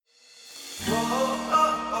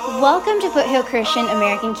Welcome to Foothill Christian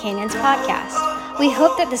American Canyons podcast. We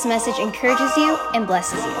hope that this message encourages you and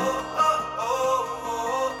blesses you.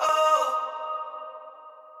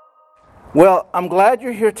 Well, I'm glad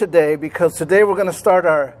you're here today because today we're going to start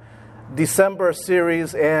our December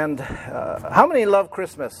series. And how many love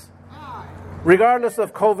Christmas? Regardless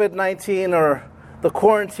of COVID-19 or the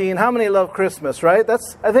quarantine, how many love Christmas, right?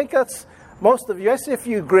 I think that's most of you. I see a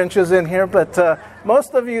few Grinches in here, but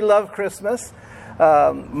most of you love Christmas.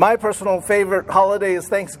 My personal favorite holiday is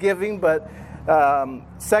Thanksgiving, but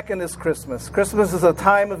second is Christmas. Christmas is a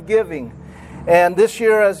time of giving. And this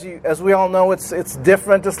year, as we all know, it's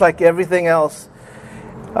different, just like everything else.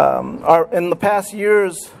 In the past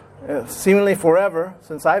years, seemingly forever,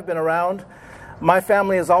 since I've been around, my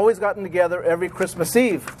family has always gotten together every Christmas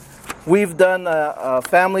Eve. We've done a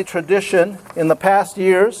family tradition in the past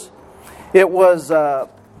years. It was,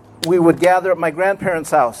 we would gather at my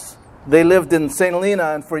grandparents' house. They lived in St.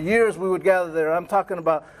 Helena, and for years we would gather there. I'm talking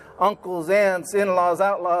about uncles, aunts, in-laws,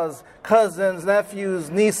 outlaws, cousins, nephews,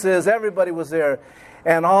 nieces. Everybody was there,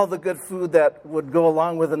 and all the good food that would go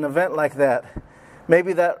along with an event like that.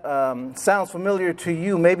 Maybe that sounds familiar to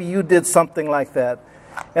you. Maybe you did something like that.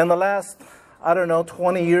 In the last,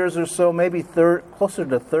 20 years or so, maybe closer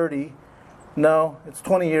to 30. No, it's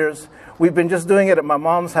 20 years. We've been just doing it at my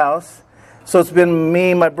mom's house. So it's been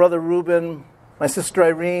me, my brother Reuben, my sister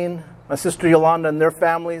Irene, my sister Yolanda and their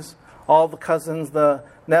families, all the cousins, the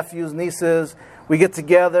nephews, nieces. We get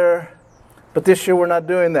together, but this year we're not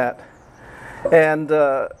doing that. And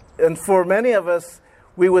for many of us,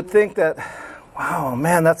 we would think that, wow,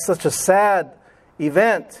 man, that's such a sad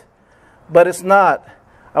event. But it's not.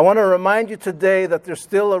 I want to remind you today that there's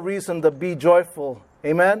still a reason to be joyful.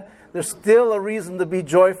 Amen? There's still a reason to be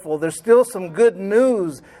joyful. There's still some good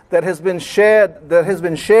news that has been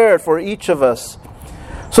shared for each of us.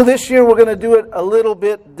 So this year we're going to do it a little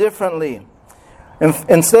bit differently.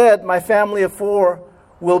 Instead, my family of four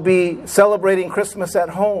will be celebrating Christmas at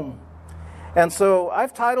home. And so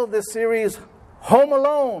I've titled this series, Home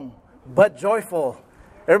Alone, but Joyful.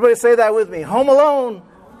 Everybody say that with me. Home alone,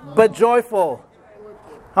 but joyful.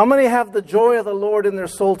 How many have the joy of the Lord in their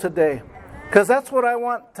soul today? Because that's what I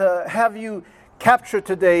want to have you capture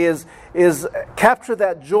today is capture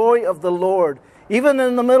that joy of the Lord. Even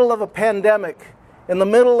in the middle of a pandemic, in the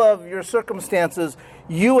middle of your circumstances,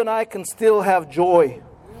 you and I can still have joy.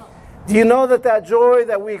 Do you know that joy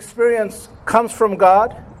that we experience comes from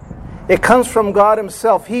God? It comes from God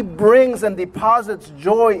Himself. He brings and deposits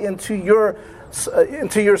joy into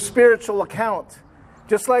your spiritual account.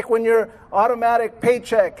 Just like when your automatic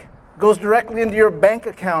paycheck goes directly into your bank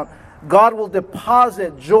account, God will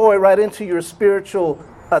deposit joy right into your spiritual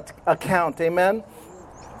account. Amen?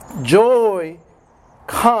 Joy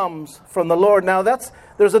comes from the Lord. Now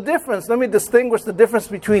there's a difference. Let me distinguish the difference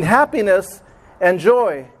between happiness and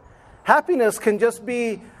joy. Happiness can just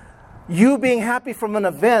be you being happy from an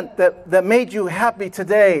event that made you happy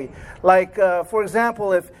today. Like, for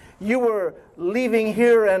example, if you were leaving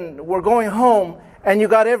here and were going home and you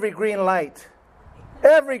got every green light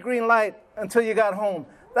until you got home.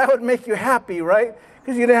 That would make you happy, right?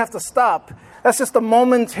 Because you didn't have to stop. That's just a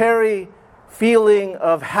momentary feeling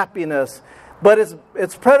of happiness. But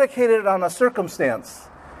it's predicated on a circumstance.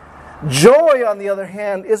 Joy, on the other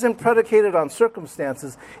hand, isn't predicated on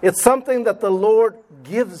circumstances. It's something that the Lord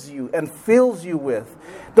gives you and fills you with.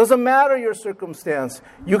 Doesn't matter your circumstance.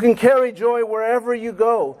 You can carry joy wherever you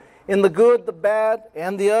go, in the good, the bad,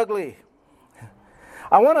 and the ugly.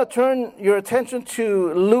 I want to turn your attention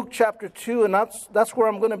to Luke chapter 2, and that's where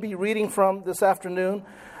I'm going to be reading from this afternoon.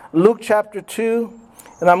 Luke chapter 2,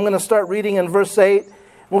 and I'm going to start reading in verse 8.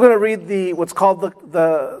 We're going to read what's called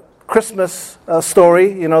the Christmas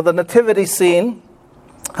story, the nativity scene.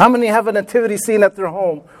 How many have a nativity scene at their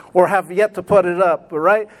home or have yet to put it up,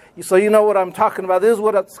 right? So you know what I'm talking about. This is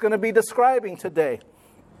what it's going to be describing today.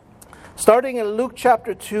 Starting in Luke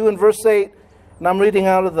chapter 2 and verse 8, and I'm reading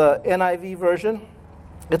out of the NIV version.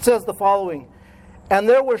 It says the following, "And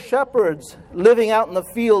there were shepherds living out in the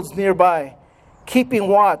fields nearby, keeping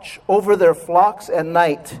watch over their flocks at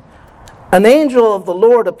night. An angel of the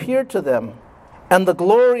Lord appeared to them, and the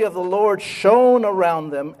glory of the Lord shone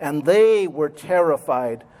around them, and they were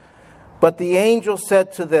terrified. But the angel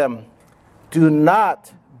said to them, 'Do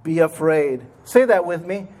not be afraid.'" Say that with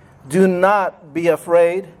me. "Do not be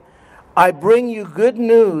afraid. I bring you good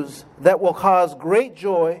news that will cause great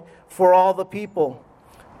joy for all the people.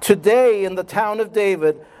 Today in the town of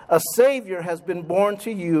David, a Savior has been born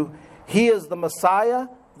to you. He is the Messiah,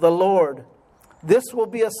 the Lord. This will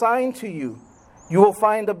be a sign to you. You will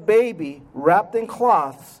find a baby wrapped in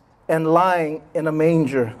cloths and lying in a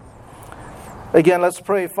manger." Again, let's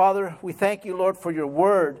pray. Father, we thank you, Lord, for your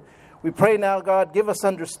word. We pray now, God, give us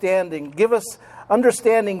understanding. Give us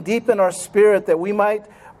understanding deep in our spirit that we might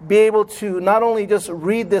be able to not only just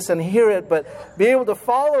read this and hear it, but be able to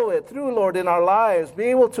follow it through, Lord, in our lives. Be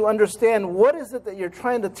able to understand what is it that you're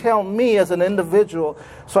trying to tell me as an individual.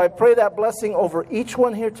 So I pray that blessing over each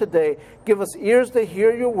one here today. Give us ears to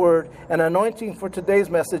hear your word and anointing for today's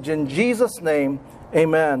message. In Jesus' name,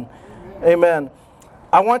 amen. Amen.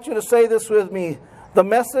 I want you to say this with me. The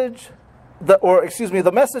message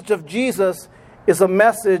of Jesus is a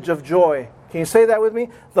message of joy. Can you say that with me?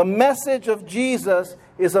 The message of Jesus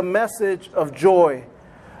is a message of joy.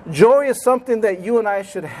 Joy is something that you and I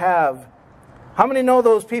should have. How many know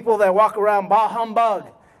those people that walk around, bah humbug?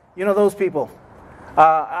 You know those people.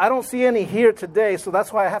 I don't see any here today, so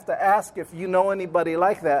that's why I have to ask if you know anybody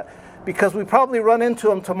like that. Because we probably run into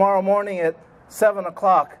them tomorrow morning at 7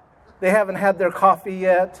 o'clock. They haven't had their coffee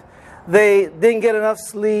yet. They didn't get enough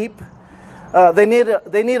sleep. They need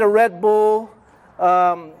a Red Bull.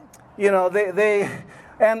 And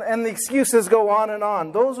the excuses go on and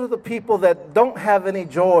on. Those are the people that don't have any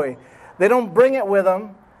joy. They don't bring it with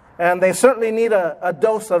them, and they certainly need a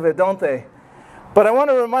dose of it, don't they? But I want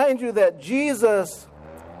to remind you that Jesus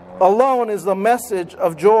alone is the message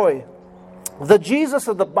of joy. The Jesus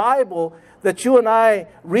of the Bible that you and I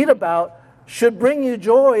read about should bring you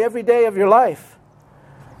joy every day of your life.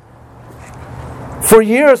 For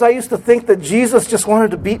years, I used to think that Jesus just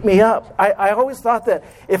wanted to beat me up. I always thought that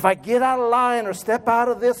if I get out of line or step out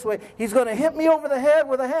of this way, he's going to hit me over the head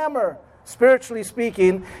with a hammer, spiritually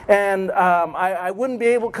speaking, and I wouldn't be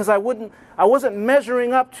able, because I wasn't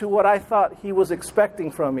measuring up to what I thought he was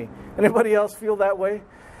expecting from me. Anybody else feel that way?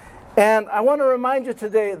 And I want to remind you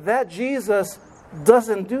today that Jesus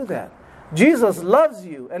doesn't do that. Jesus loves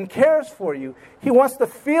you and cares for you. He wants to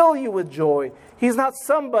fill you with joy. He's not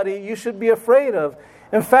somebody you should be afraid of.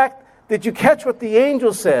 In fact, did you catch what the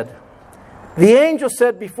angel said? The angel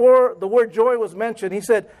said before the word joy was mentioned, he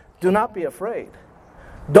said, do not be afraid.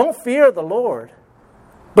 Don't fear the Lord,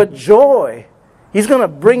 but joy. He's going to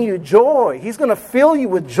bring you joy. He's going to fill you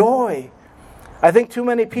with joy. I think too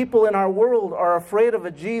many people in our world are afraid of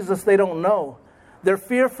a Jesus they don't know. They're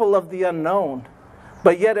fearful of the unknown.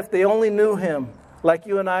 But yet, if they only knew him, like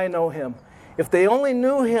you and I know him, if they only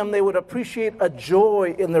knew him, they would appreciate a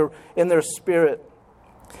joy in their spirit.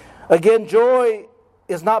 Again, joy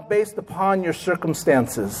is not based upon your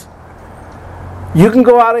circumstances. You can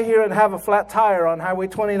go out of here and have a flat tire on Highway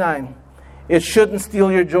 29. It shouldn't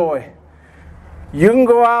steal your joy. You can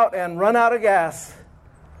go out and run out of gas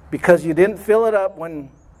because you didn't fill it up when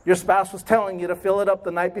your spouse was telling you to fill it up the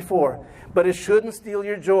night before. But it shouldn't steal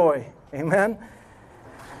your joy. Amen?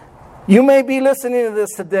 You may be listening to this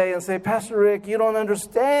today and say, Pastor Rick, you don't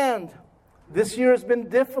understand. This year has been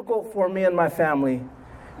difficult for me and my family.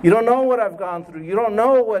 You don't know what I've gone through. You don't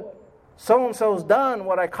know what so-and-so's done,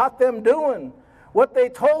 what I caught them doing, what they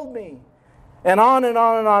told me, and on and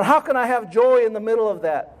on and on. How can I have joy in the middle of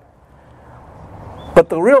that? But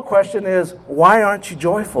the real question is, why aren't you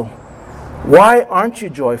joyful? Why aren't you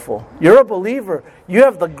joyful? You're a believer. You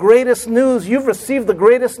have the greatest news. You've received the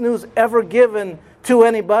greatest news ever given to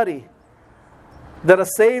anybody. That a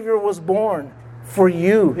Savior was born for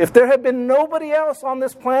you. If there had been nobody else on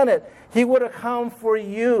this planet, he would have come for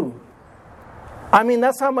you. I mean,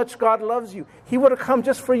 that's how much God loves you. He would have come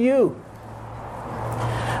just for you.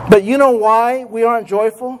 But you know why we aren't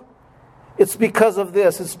joyful? It's because of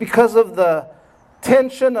this. It's because of the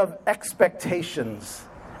tension of expectations.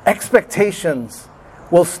 Expectations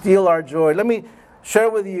will steal our joy. Let me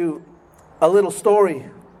share with you a little story.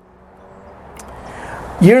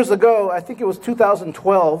 Years ago, I think it was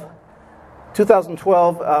 2012,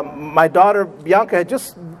 my daughter Bianca had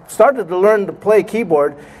just started to learn to play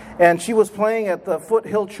keyboard, and she was playing at the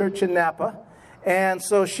Foothill Church in Napa. And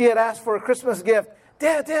so she had asked for a Christmas gift.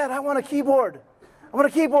 Dad, I want a keyboard. I want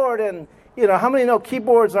a keyboard. And, how many know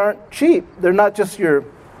keyboards aren't cheap? They're not just your,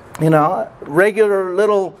 regular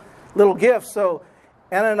little gifts. So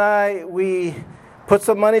Anna and I, we put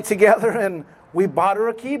some money together and we bought her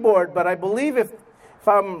a keyboard. But I believe if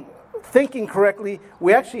I'm thinking correctly,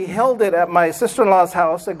 we actually held it at my sister-in-law's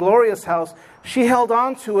house, at Gloria's house. She held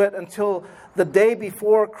on to it until the day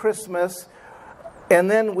before Christmas, and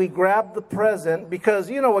then we grabbed the present, because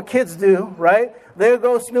you know what kids do, right? They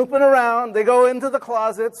go snooping around. They go into the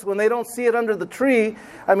closets when they don't see it under the tree.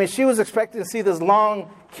 I mean, she was expecting to see this long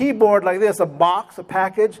keyboard like this, a box, a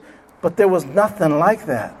package, but there was nothing like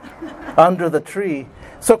that under the tree.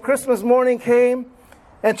 So Christmas morning came,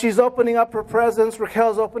 and she's opening up her presents.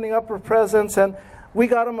 Raquel's opening up her presents, and we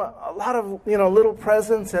got them a lot of little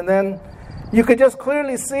presents. And then you could just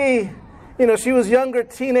clearly see she was younger,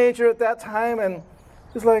 teenager at that time, and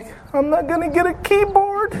she's like, I'm not going to get a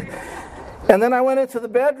keyboard. And then I went into the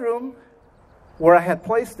bedroom where I had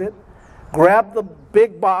placed it, grabbed the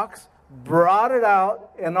big box, brought it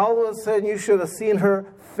out, and all of a sudden you should have seen her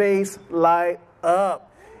face light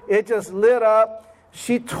up. It just lit up.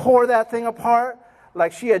 She tore that thing apart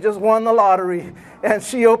like she had just won the lottery. And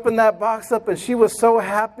she opened that box up and she was so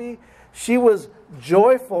happy. She was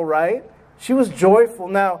joyful, right? She was joyful.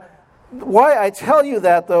 Now, why I tell you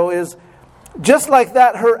that, though, is just like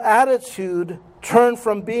that, her attitude turned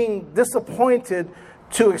from being disappointed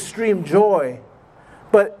to extreme joy.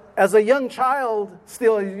 But as a young child,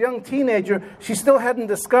 still a young teenager, she still hadn't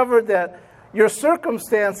discovered that your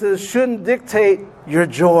circumstances shouldn't dictate your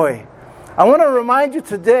joy. I want to remind you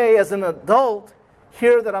today as an adult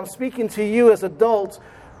here that I'm speaking to you as adults,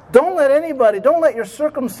 don't let your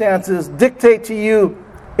circumstances dictate to you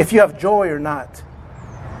if you have joy or not.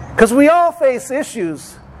 Because we all face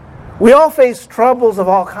issues. We all face troubles of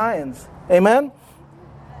all kinds. Amen?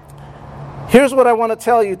 Here's what I want to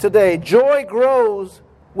tell you today. Joy grows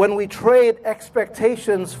when we trade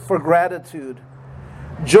expectations for gratitude.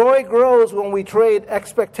 Joy grows when we trade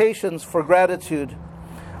expectations for gratitude.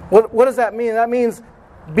 What does that mean? That means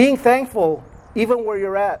being thankful even where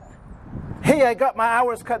you're at. Hey, I got my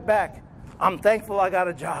hours cut back. I'm thankful I got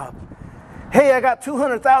a job. Hey, I got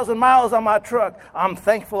 200,000 miles on my truck. I'm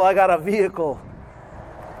thankful I got a vehicle.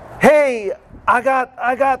 Hey,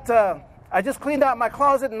 I just cleaned out my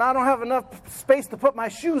closet and I don't have enough space to put my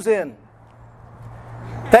shoes in.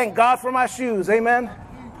 Thank God for my shoes. Amen?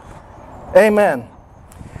 Amen.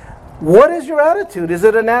 What is your attitude? Is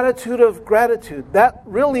it an attitude of gratitude? That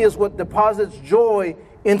really is what deposits joy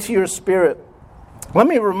into your spirit. Let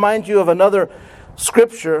me remind you of another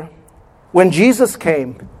scripture when Jesus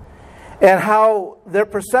came and how their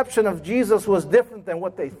perception of Jesus was different than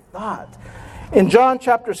what they thought. In John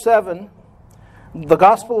chapter 7, the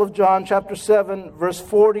Gospel of John chapter 7, verse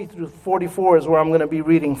 40 through 44 is where I'm going to be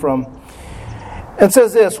reading from. It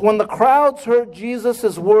says this, when the crowds heard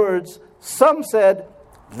Jesus' words, some said,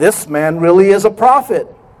 this man really is a prophet.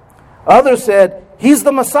 Others said, he's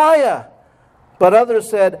the Messiah. But others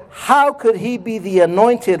said, how could he be the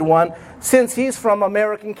anointed one since he's from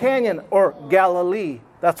American Canyon or Galilee?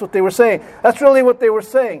 That's what they were saying. That's really what they were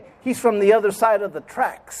saying. He's from the other side of the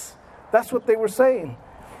tracks. That's what they were saying.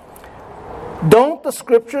 Don't the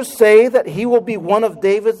scriptures say that he will be one of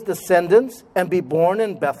David's descendants and be born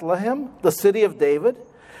in Bethlehem, the city of David?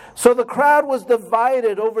 So the crowd was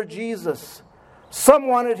divided over Jesus. Some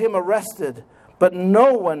wanted him arrested, but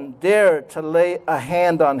no one dared to lay a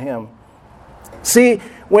hand on him. See,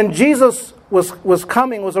 when Jesus was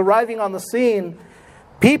arriving on the scene,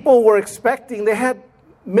 people were expecting, they had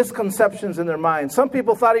misconceptions in their minds. Some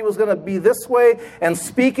people thought he was going to be this way and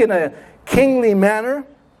speak in a kingly manner,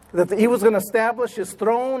 that he was going to establish his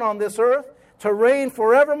throne on this earth to reign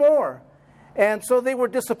forevermore. And so they were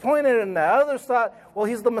disappointed in that. Others thought, well,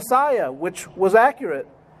 he's the Messiah, which was accurate.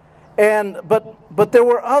 But there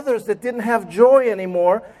were others that didn't have joy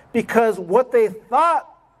anymore because what they thought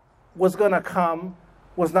was going to come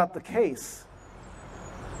was not the case.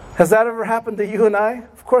 Has that ever happened to you and I?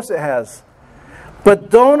 Of course it has. But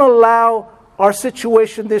don't allow our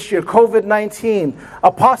situation this year, COVID-19,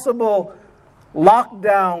 a possible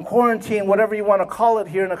lockdown, quarantine, whatever you want to call it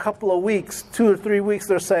here in a couple of weeks, 2 or 3 weeks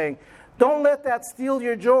they're saying. Don't let that steal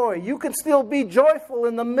your joy. You can still be joyful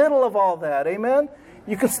in the middle of all that. Amen?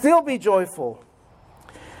 You can still be joyful.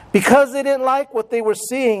 Because they didn't like what they were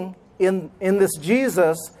seeing in this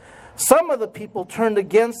Jesus, some of the people turned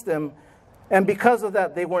against him, and because of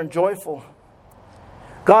that, they weren't joyful.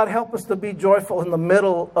 God help us to be joyful in the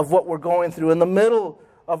middle of what we're going through, in the middle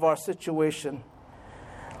of our situation.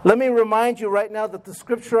 Let me remind you right now that the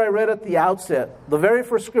scripture I read at the outset, the very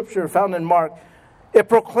first scripture found in Mark, it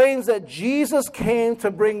proclaims that Jesus came to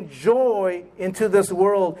bring joy into this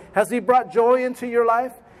world. Has he brought joy into your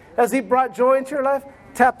life? Has he brought joy into your life?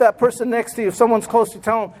 Tap that person next to you. If someone's close to you,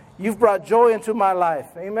 tell them, you've brought joy into my life.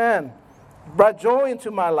 Amen. Brought joy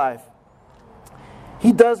into my life.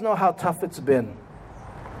 He does know how tough it's been.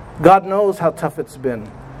 God knows how tough it's been.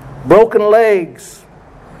 Broken legs,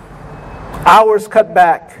 hours cut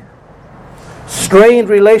back, strained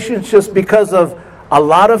relationships because of a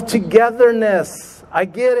lot of togetherness. I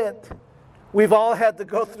get it. We've all had to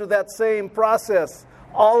go through that same process.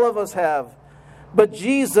 All of us have. But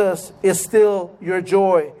Jesus is still your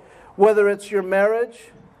joy. Whether it's your marriage,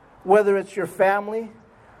 whether it's your family,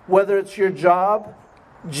 whether it's your job,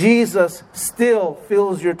 Jesus still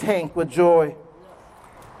fills your tank with joy.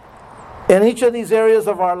 In each of these areas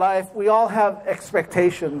of our life, we all have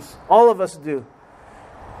expectations. All of us do.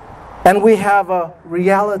 And we have a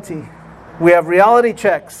reality. We have reality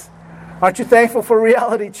checks. Aren't you thankful for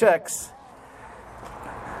reality checks?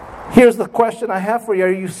 Here's the question I have for you.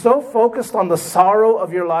 Are you so focused on the sorrow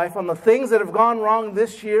of your life, on the things that have gone wrong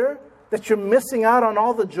this year, that you're missing out on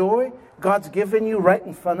all the joy God's given you right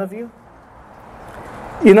in front of you?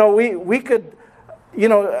 You know, we could,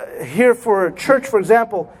 here for church, for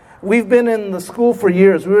example, we've been in the school for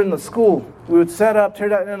years. We were in the school. We would set up, tear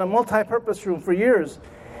down in a multi-purpose room for years.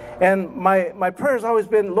 And my prayer has always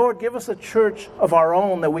been, Lord, give us a church of our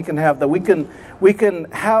own that we can have, that we can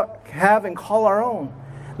have and call our own.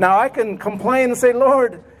 Now, I can complain and say,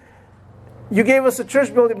 Lord, you gave us a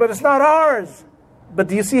church building, but it's not ours. But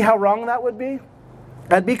do you see how wrong that would be?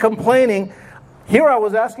 I'd be complaining. Here I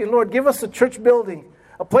was asking, Lord, give us a church building,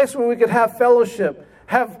 a place where we could have fellowship,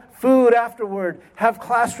 have food afterward, have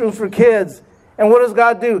classrooms for kids. And what does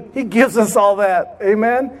God do? He gives us all that.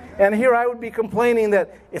 Amen? And here I would be complaining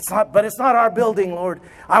that it's not our building, Lord.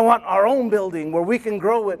 I want our own building where we can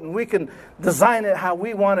grow it and we can design it how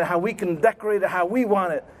we want it, how we can decorate it how we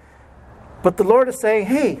want it. But the Lord is saying,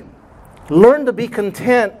 hey, learn to be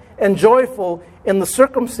content and joyful in the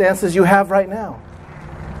circumstances you have right now.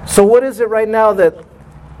 So what is it right now that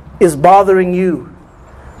is bothering you?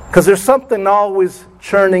 Because there's something always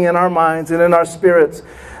churning in our minds and in our spirits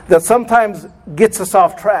that sometimes gets us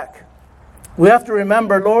off track. We have to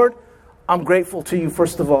remember, Lord, I'm grateful to you,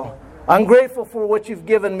 first of all. I'm grateful for what you've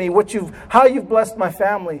given me, how you've blessed my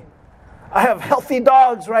family. I have healthy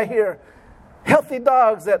dogs right here. Healthy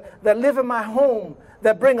dogs that live in my home,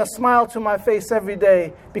 that bring a smile to my face every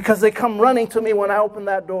day because they come running to me when I open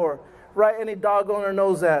that door. Right? Any dog owner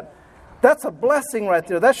knows that. That's a blessing right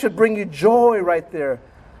there. That should bring you joy right there.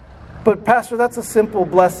 But Pastor, that's a simple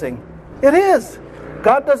blessing. It is.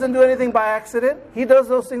 God doesn't do anything by accident. He does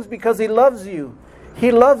those things because He loves you.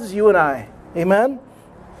 He loves you and I. Amen?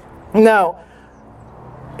 Now,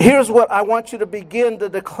 here's what I want you to begin to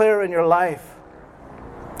declare in your life.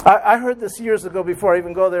 I heard this years ago before I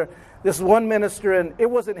even go there. This one minister, and it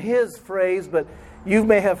wasn't his phrase, but you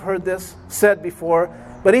may have heard this said before.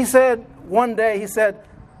 But he said, one day, he said,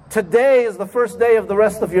 today is the first day of the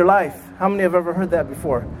rest of your life. How many have ever heard that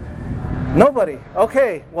before? Nobody.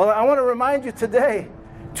 Okay, well, I want to remind you today.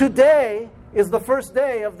 Today is the first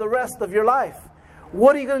day of the rest of your life.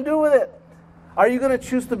 What are you going to do with it? Are you going to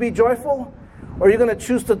choose to be joyful? Or are you going to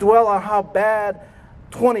choose to dwell on how bad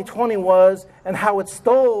 2020 was and how it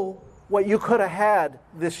stole what you could have had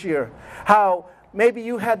this year? How maybe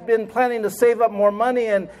you had been planning to save up more money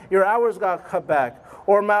and your hours got cut back.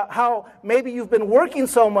 Or how maybe you've been working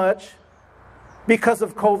so much because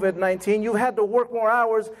of COVID-19, you had to work more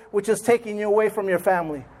hours, which is taking you away from your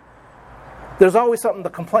family. There's always something to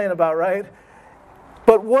complain about, right?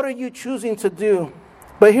 But what are you choosing to do?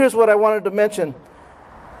 But here's what I wanted to mention.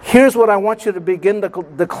 Here's what I want you to begin to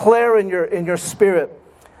declare in your spirit.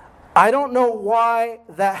 I don't know why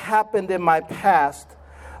that happened in my past,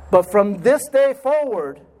 but from this day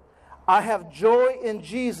forward, I have joy in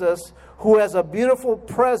Jesus, who has a beautiful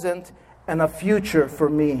present and a future for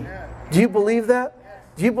me. Do you believe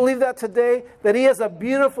that? Do you believe that today? That He has a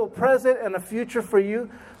beautiful present and a future for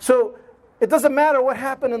you? So it doesn't matter what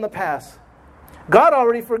happened in the past. God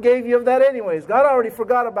already forgave you of that anyways. God already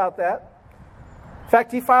forgot about that. In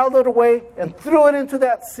fact, He filed it away and threw it into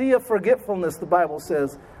that sea of forgetfulness, the Bible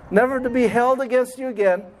says. Never to be held against you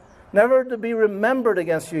again. Never to be remembered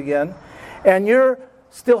against you again. And you're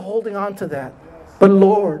still holding on to that. But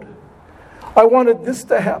Lord, I wanted this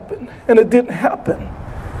to happen, and it didn't happen.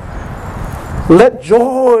 Let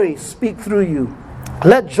joy speak through you.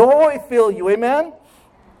 Let joy fill you. Amen?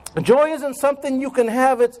 Joy isn't something you can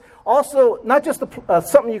have. It's also not just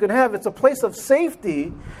something you can have. It's a place of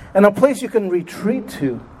safety and a place you can retreat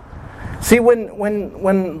to. See,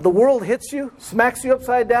 when the world hits you, smacks you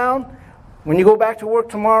upside down, when you go back to work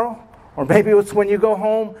tomorrow, or maybe it's when you go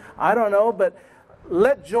home, I don't know, but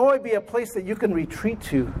let joy be a place that you can retreat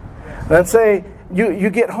to. Let's say you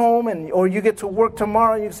get home or you get to work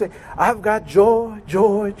tomorrow and you say, I've got joy,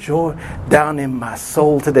 joy, joy down in my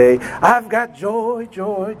soul today. I've got joy,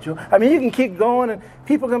 joy, joy. I mean, you can keep going and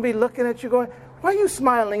people are going to be looking at you going, why are you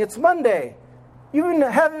smiling? It's Monday. You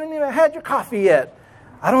haven't even had your coffee yet.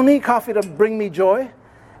 I don't need coffee to bring me joy.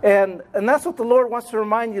 And that's what the Lord wants to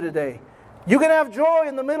remind you today. You can have joy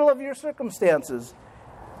in the middle of your circumstances.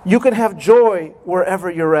 You can have joy wherever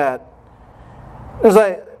you're at. As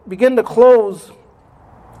I begin to close,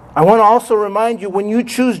 I want to also remind you, when you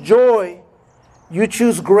choose joy, you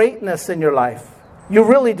choose greatness in your life. You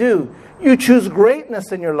really do. You choose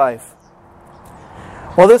greatness in your life.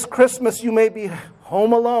 Well, this Christmas you may be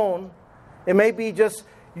home alone. It may be just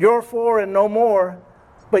your four and no more.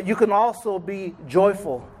 but you can also be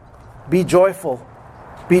joyful. Be joyful.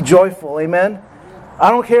 Be joyful. Amen? I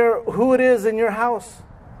don't care who it is in your house.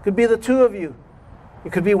 It could be the two of you.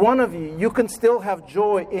 It could be one of you. You can still have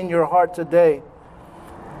joy in your heart today.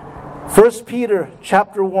 1 Peter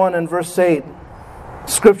chapter 1 and verse 8.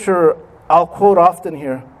 Scripture I'll quote often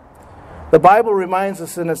here. The Bible reminds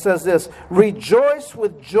us, and it says this: rejoice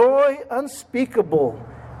with joy unspeakable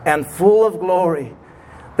and full of glory.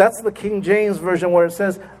 That's the King James Version where it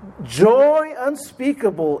says, joy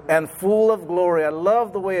unspeakable and full of glory. I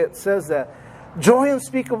love the way it says that. Joy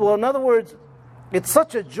unspeakable. In other words, it's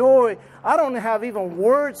such a joy, I don't have even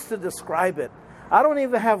words to describe it. I don't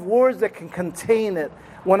even have words that can contain it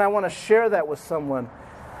when I want to share that with someone.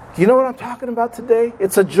 Do you know what I'm talking about today?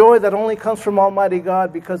 It's a joy that only comes from Almighty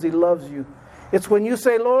God because He loves you. It's when you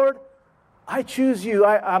say, Lord, I choose you.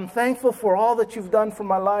 I'm thankful for all that you've done for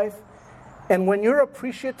my life. And when you're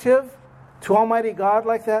appreciative to Almighty God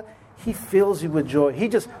like that, He fills you with joy. He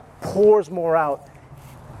just pours more out,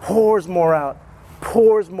 pours more out,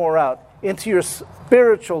 pours more out into your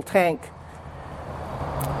spiritual tank.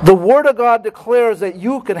 The Word of God declares that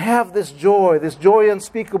you can have this joy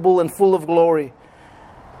unspeakable and full of glory.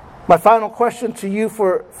 My final question to you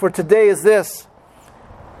for today is this: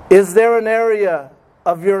 is there an area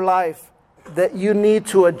of your life that you need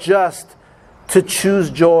to adjust to choose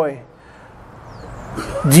joy?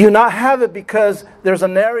 Do you not have it because there's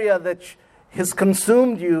an area that has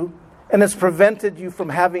consumed you and has prevented you from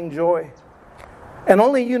having joy? And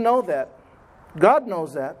only you know that. God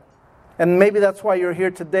knows that. And maybe that's why you're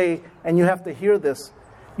here today and you have to hear this.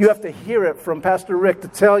 You have to hear it from Pastor Rick to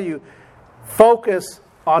tell you, focus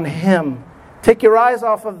on Him. Take your eyes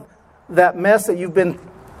off of that mess that you've been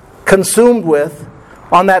consumed with,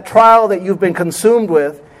 on that trial that you've been consumed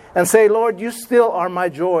with, and say, Lord, you still are my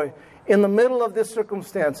joy. In the middle of this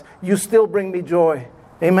circumstance, you still bring me joy.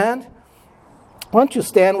 Amen? Why don't you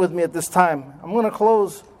stand with me at this time? I'm going to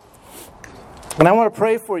close, and I want to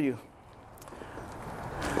pray for you.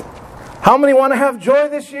 How many want to have joy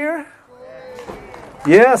this year?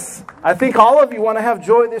 Yes, I think all of you want to have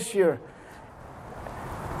joy this year.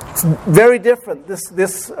 It's very different,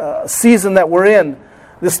 this season that we're in,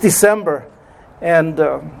 this December. And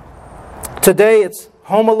today it's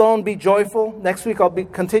Home Alone, Be Joyful. Next week I'll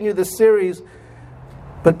continue this series.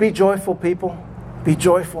 But be joyful, people. Be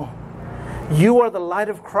joyful. You are the light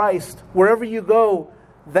of Christ. Wherever you go,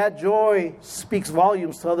 that joy speaks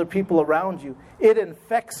volumes to other people around you. It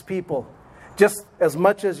infects people just as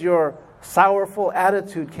much as your sorrowful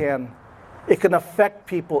attitude can. It can affect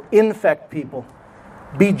people, infect people.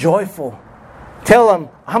 Be joyful. Tell them,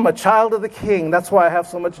 I'm a child of the King. That's why I have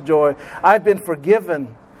so much joy. I've been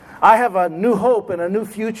forgiven. I have a new hope and a new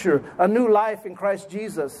future, a new life in Christ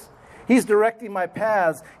Jesus. He's directing my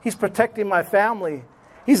paths. He's protecting my family.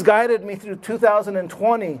 He's guided me through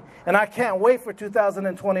 2020, and I can't wait for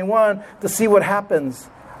 2021 to see what happens.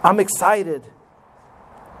 I'm excited.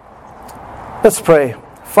 Let's pray.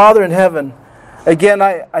 Father in heaven, again,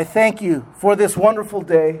 I thank you for this wonderful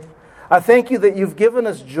day. I thank you that you've given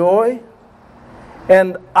us joy.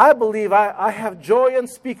 And I believe I have joy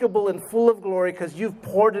unspeakable and full of glory because you've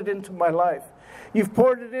poured it into my life. You've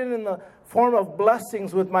poured it in the form of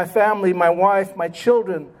blessings with my family, my wife, my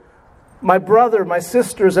children, my brother, my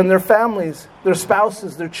sisters, and their families, their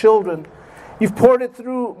spouses, their children. You've poured it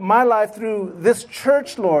through my life, through this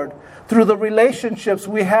church, Lord, through the relationships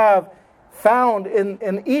we have found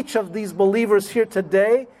in each of these believers here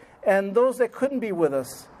today and those that couldn't be with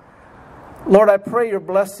us. Lord, I pray your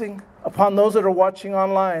blessing upon those that are watching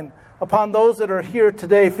online, upon those that are here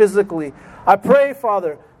today physically. I pray,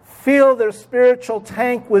 Father, fill their spiritual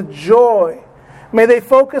tank with joy. May they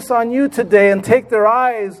focus on you today and take their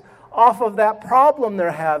eyes off of that problem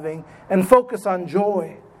they're having and focus on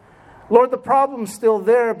joy. Lord, the problem's still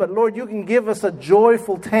there, but Lord, you can give us a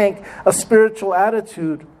joyful tank, a spiritual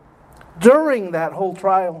attitude during that whole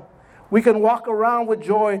trial. We can walk around with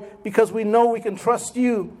joy because we know we can trust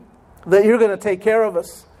you, that you're going to take care of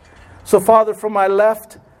us. So, Father, from my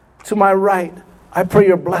left to my right, I pray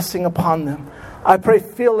your blessing upon them. I pray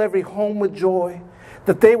fill every home with joy,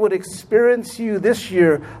 that they would experience you this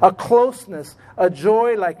year, a closeness, a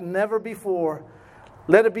joy like never before.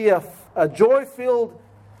 Let it be a joy-filled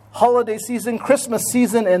holiday season, Christmas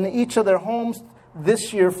season in each of their homes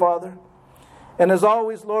this year, Father. And as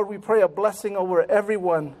always, Lord, we pray a blessing over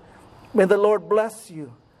everyone. May the Lord bless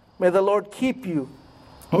you. May the Lord keep you.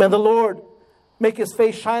 May the Lord make his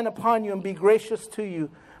face shine upon you and be gracious to you.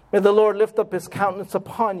 May the Lord lift up his countenance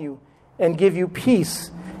upon you and give you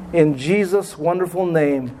peace in Jesus' wonderful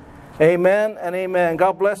name. Amen and amen.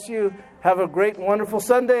 God bless you. Have a great, wonderful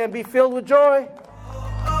Sunday and be filled with joy.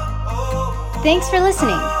 Thanks for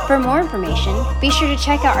listening. For more information, be sure to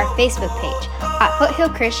check out our Facebook page at Foothill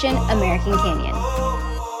Christian American Canyon.